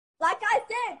Like I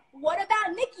said, what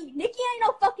about Nicki? Nicki ain't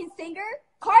no fucking singer.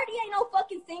 Cardi ain't no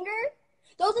fucking singer.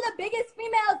 Those are the biggest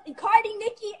females. Cardi,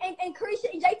 Nicki, and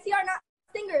Carisha and JT are not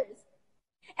singers.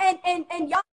 And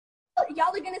y'all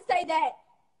are gonna say that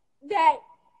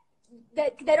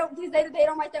they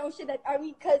don't write their own shit. That, I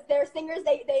mean, because they're singers.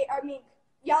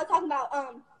 Y'all talking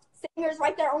about singers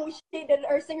write their own shit,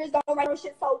 or singers don't write their own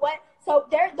shit. So what? So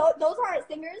those aren't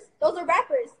singers. Those are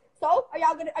rappers. So are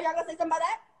y'all gonna say something about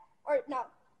that, or no?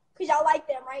 Cause y'all like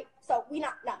them, right? So we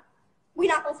not gonna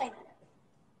say that.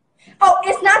 Oh,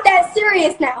 it's not that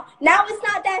serious now. Now it's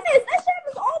not that serious. That shit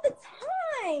happens all the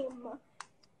time.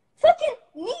 Fucking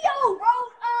Neo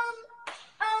wrote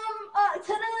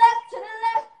to the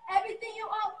left, everything you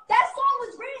own. That song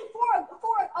was written for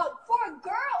a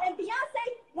girl, and Beyonce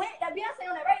went on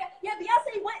that radio. Yeah,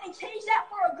 Beyonce went and changed that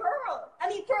for a girl. I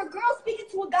mean, for a girl speaking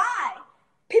to a guy.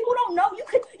 People don't know. You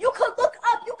could look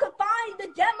up. You could find the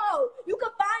demo. You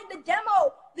could find the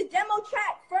demo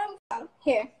track from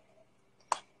here.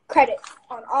 Credits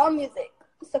on all music.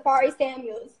 Safaree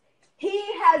Samuels. He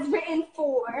has written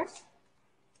for.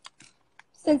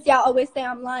 Since y'all always say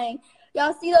I'm lying,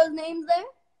 y'all see those names there?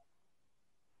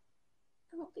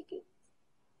 I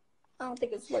don't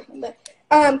think it's working, but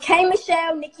K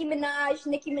Michelle, Nicki Minaj,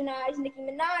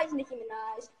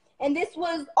 and this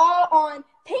was all on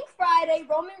Pink Friday,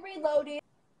 Roman Reloaded.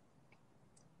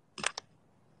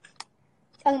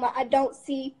 Talking about I don't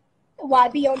see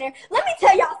YB on there. Let me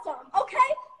tell y'all something,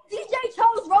 okay? DJ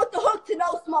Chose wrote the hook to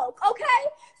No Smoke, okay?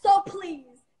 So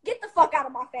please, get the fuck out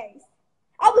of my face.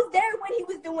 I was there when he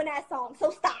was doing that song,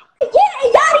 so stop. Yeah,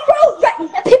 and Yachty wrote,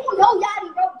 people know Yachty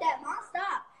wrote that, Mom,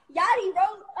 stop. Yachty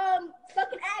wrote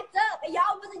fucking Act Up, and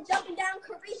y'all wasn't jumping down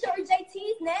Carisha or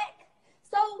JT's neck.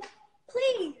 So,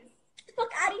 please, get the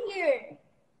fuck out of here.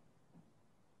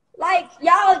 Like,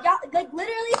 y'all, like,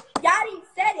 literally, Yachty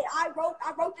said it. I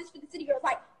wrote this for the City Girls.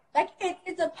 Like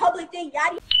it's a public thing,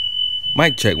 Yachty.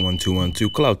 Mic check 1 2 1 2.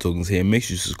 Clout Tokens here. Make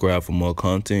sure you subscribe for more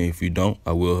content. If you don't,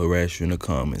 I will harass you in the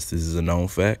comments. This is a known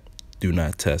fact. Do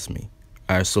not test me.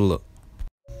 Alright, so look.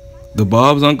 The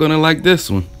Bobs aren't gonna like this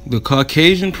one. The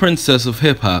Caucasian princess of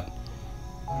hip hop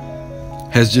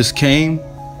has just came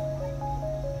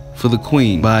for the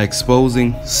queen by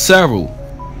exposing several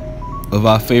of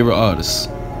our favorite artists.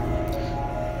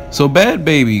 So Bhad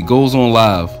Bhabie goes on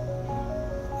live,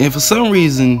 and for some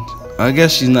reason, I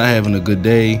guess she's not having a good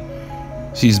day.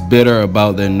 She's bitter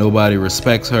about that nobody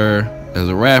respects her as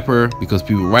a rapper because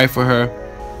people write for her.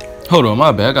 Hold on,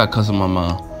 my bad. I got cussing my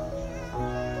mom.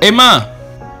 Hey, Mom.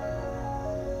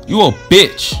 You a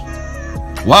bitch.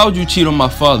 Why would you cheat on my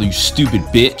father, you stupid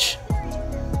bitch?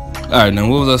 Alright, now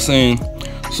what was I saying?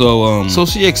 So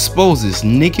she exposes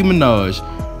Nicki Minaj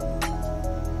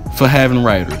for having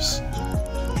writers.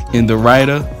 And the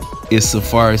writer is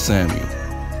Safaree Samuel.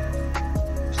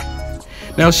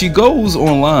 Now she goes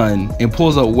online and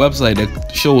pulls up a website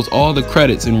that shows all the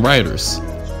credits and writers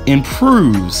and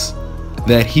proves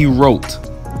that he wrote,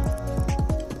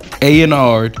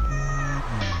 A&R'd,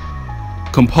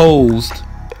 composed,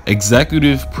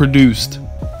 executive produced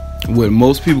what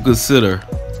most people consider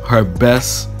her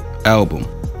best album,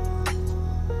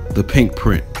 The Pink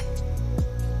Print,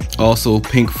 also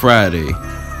Pink Friday,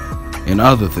 and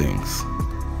other things.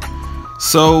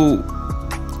 So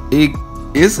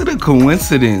is it a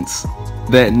coincidence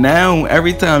that now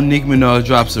every time Nicki Minaj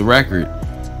drops a record,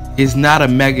 it's not a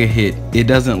mega hit, it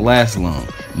doesn't last long,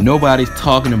 nobody's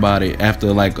talking about it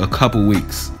after like a couple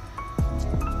weeks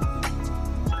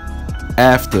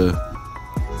after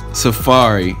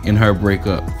Safaree and her break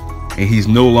up, and he's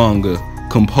no longer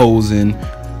composing,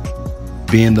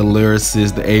 being the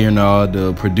lyricist, the A&R,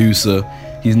 the producer.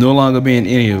 He's no longer being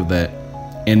any of that,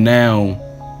 and now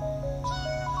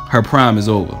her prime is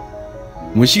over.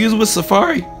 When she was with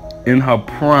Safaree in her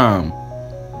prime,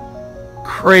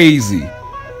 crazy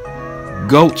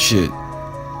goat shit.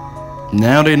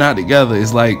 Now they're not together.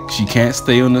 It's like she can't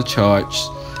stay on the charts.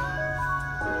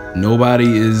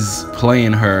 Nobody is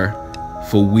playing her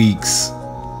for weeks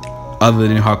other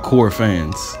than her core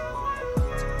fans.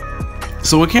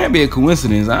 So it can't be a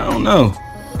coincidence. I don't know.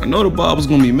 I know the Bob was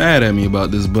gonna be mad at me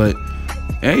about this, but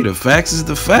hey, the facts is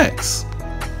the facts.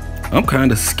 I'm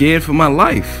kind of scared for my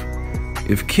life.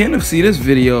 If Kenneth see this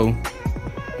video,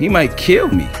 he might kill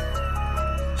me.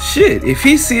 Shit, if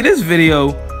he see this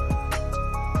video,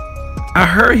 I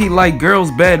heard he like girls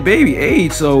Bhad Bhabie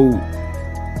age, so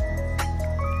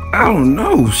I don't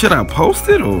know. Should I post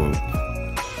it or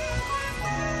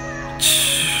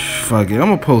fuck it? I'm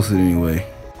gonna post it anyway.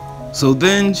 So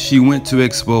then she went to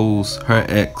expose her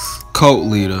ex, cult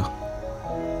leader,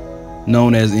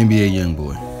 known as NBA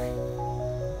Youngboy.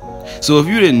 So if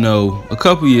you didn't know, a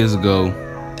couple years ago,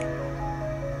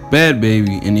 Bhad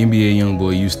Bhabie and NBA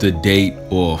Youngboy used to date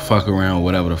or fuck around,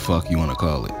 whatever the fuck you want to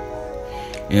call it.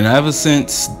 And ever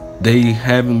since they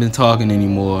haven't been talking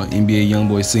anymore, NBA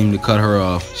Youngboy seemed to cut her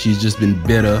off. She's just been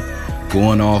bitter,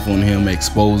 going off on him,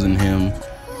 exposing him,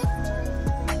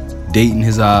 dating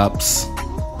his ops,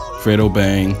 Fredo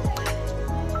Bang.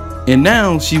 And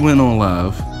now she went on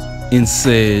live and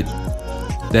said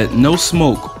that No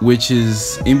Smoke, which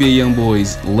is NBA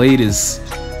Youngboy's latest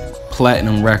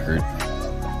platinum record,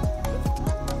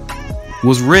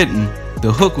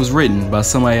 the hook was written by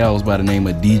somebody else by the name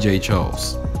of DJ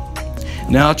Charles.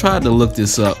 Now I tried to look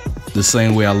this up the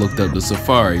same way I looked up the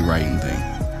Safaree writing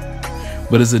thing,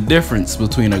 but it's a difference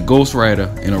between a ghostwriter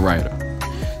and a writer.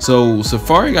 So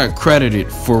Safaree got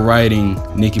credited for writing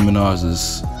Nicki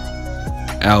Minaj's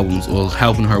albums, or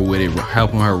helping her with it,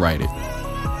 helping her write it.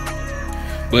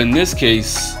 But in this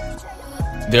case,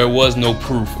 there was no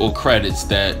proof or credits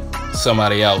that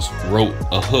somebody else wrote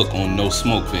a hook on No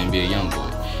Smoke for NBA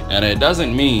Youngboy. Now that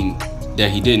doesn't mean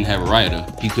that he didn't have a writer.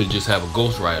 He could just have a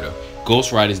ghostwriter.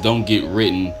 Ghostwriters don't get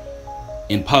written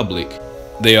in public.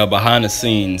 They are behind the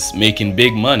scenes making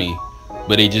big money,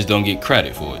 but they just don't get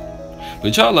credit for it.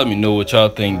 But y'all let me know what y'all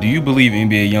think. Do you believe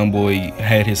NBA Youngboy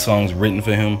had his songs written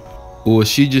for him? Or is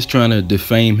she just trying to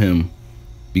defame him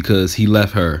because he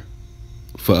left her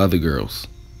for other girls?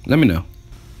 Let me know.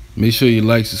 Make sure you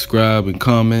like, subscribe, and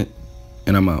comment,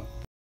 and I'm out.